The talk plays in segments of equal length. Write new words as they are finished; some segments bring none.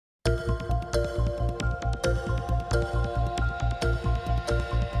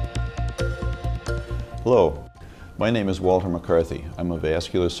Hello, my name is Walter McCarthy. I'm a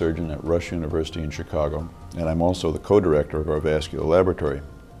vascular surgeon at Rush University in Chicago, and I'm also the co-director of our vascular laboratory.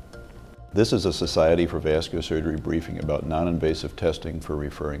 This is a Society for Vascular Surgery briefing about non-invasive testing for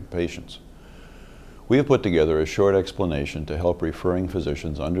referring patients. We have put together a short explanation to help referring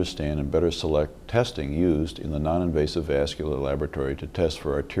physicians understand and better select testing used in the non-invasive vascular laboratory to test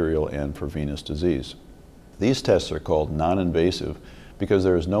for arterial and for venous disease. These tests are called non-invasive because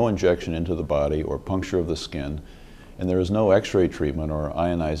there is no injection into the body or puncture of the skin, and there is no X-ray treatment or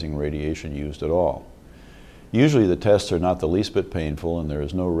ionizing radiation used at all. Usually the tests are not the least bit painful and there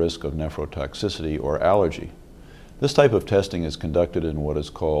is no risk of nephrotoxicity or allergy. This type of testing is conducted in what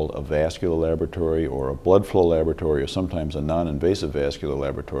is called a vascular laboratory or a blood flow laboratory or sometimes a non-invasive vascular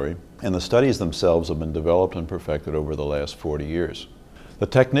laboratory, and the studies themselves have been developed and perfected over the last 40 years. The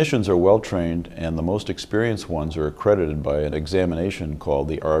technicians are well trained and the most experienced ones are accredited by an examination called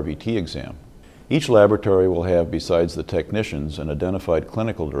the RVT exam. Each laboratory will have, besides the technicians, an identified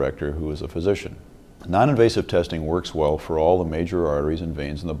clinical director who is a physician. Non-invasive testing works well for all the major arteries and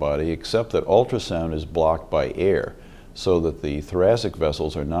veins in the body except that ultrasound is blocked by air so that the thoracic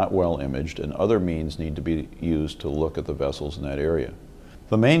vessels are not well imaged and other means need to be used to look at the vessels in that area.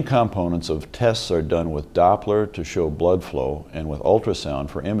 The main components of tests are done with Doppler to show blood flow and with ultrasound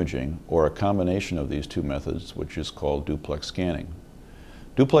for imaging, or a combination of these two methods, which is called duplex scanning.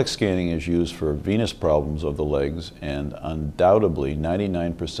 Duplex scanning is used for venous problems of the legs, and undoubtedly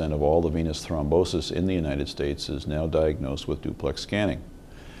 99% of all the venous thrombosis in the United States is now diagnosed with duplex scanning.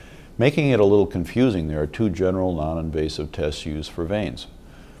 Making it a little confusing, there are two general non-invasive tests used for veins.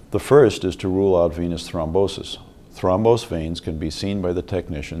 The first is to rule out venous thrombosis. Thrombosed veins can be seen by the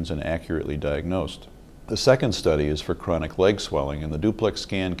technicians and accurately diagnosed. The second study is for chronic leg swelling, and the duplex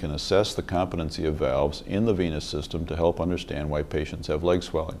scan can assess the competency of valves in the venous system to help understand why patients have leg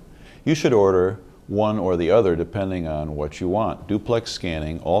swelling. You should order one or the other depending on what you want. Duplex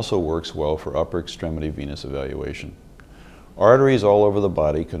scanning also works well for upper extremity venous evaluation. Arteries all over the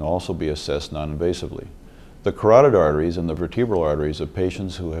body can also be assessed non-invasively. The carotid arteries and the vertebral arteries of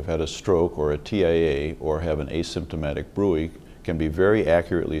patients who have had a stroke or a TIA or have an asymptomatic bruit can be very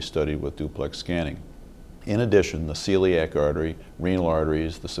accurately studied with duplex scanning. In addition, the celiac artery, renal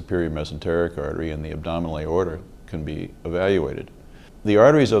arteries, the superior mesenteric artery, and the abdominal aorta can be evaluated. The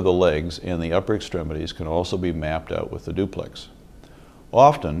arteries of the legs and the upper extremities can also be mapped out with the duplex.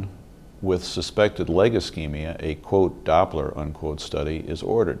 Often, with suspected leg ischemia, a quote Doppler unquote study is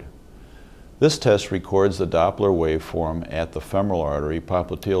ordered. This test records the Doppler waveform at the femoral artery,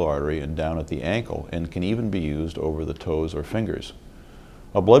 popliteal artery, and down at the ankle, and can even be used over the toes or fingers.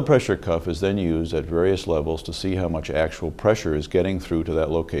 A blood pressure cuff is then used at various levels to see how much actual pressure is getting through to that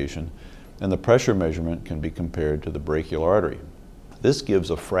location, and the pressure measurement can be compared to the brachial artery. This gives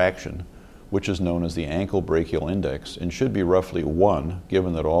a fraction, which is known as the ankle brachial index, and should be roughly 1,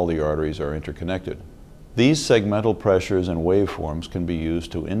 given that all the arteries are interconnected. These segmental pressures and waveforms can be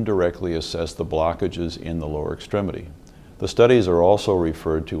used to indirectly assess the blockages in the lower extremity. The studies are also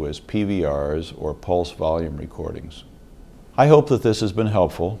referred to as PVRs, or pulse volume recordings. I hope that this has been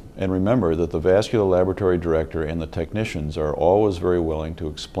helpful, and remember that the vascular laboratory director and the technicians are always very willing to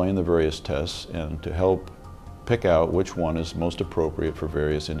explain the various tests and to help pick out which one is most appropriate for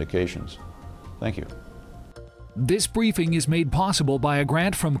various indications. Thank you. This briefing is made possible by a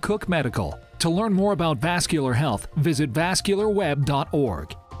grant from Cook Medical. To learn more about vascular health, visit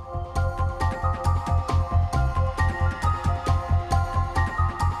vascularweb.org.